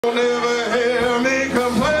Don't ever hear me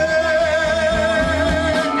complain,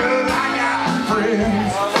 'cause I got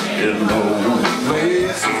friends in those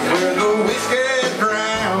places where the whiskey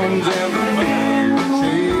drowns and the fear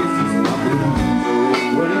chases my blues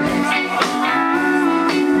away.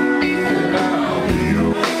 And I'll be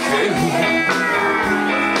okay.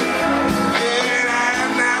 And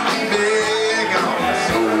I'm not big on the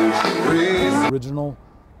social race. Original,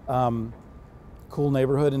 cool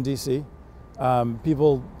neighborhood in DC.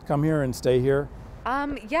 People come here and stay here.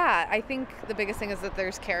 Yeah, I think the biggest thing is that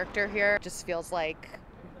there's character here. It just feels like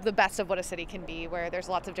the best of what a city can be, where there's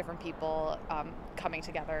lots of different people coming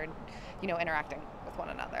together and, interacting with one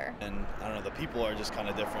another. And I don't know, the people are just kind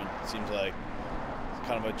of different. It seems like it's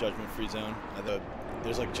kind of a judgment-free zone.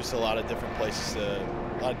 There's like just a lot of different places a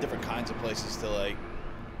lot of different kinds of places to like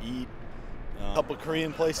eat. A couple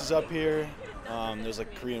Korean places up here. There's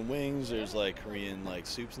like Korean wings, there's like Korean like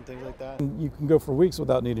soups and things like that. You can go for weeks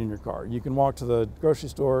without needing your car. You can walk to the grocery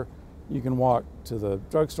store, you can walk to the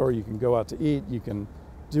drugstore, you can go out to eat, you can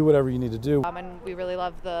do whatever you need to do. And we really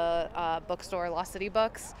love the bookstore, Lost City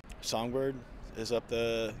Books. Songbird is up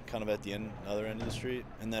kind of at the other end of the street,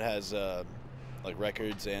 and that has like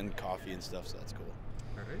records and coffee and stuff, so that's cool.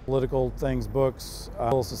 Political things, books,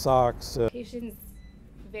 socks. Location's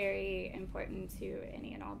very important to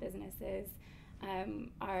any and all businesses.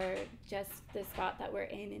 Just the spot that we're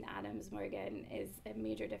in Adams Morgan is a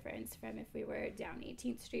major difference from if we were down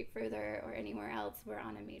 18th Street further or anywhere else. We're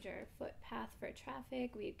on a major footpath for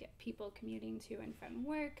traffic. We get people commuting to and from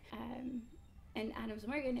work. In Adams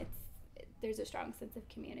Morgan, there's a strong sense of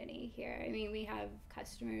community here. I mean, we have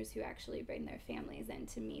customers who actually bring their families in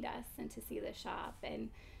to meet us and to see the shop, and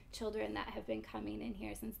children that have been coming in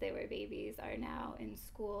here since they were babies are now in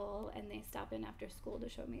school, and they stop in after school to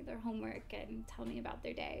show me their homework and tell me about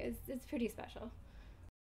their day. It's pretty special.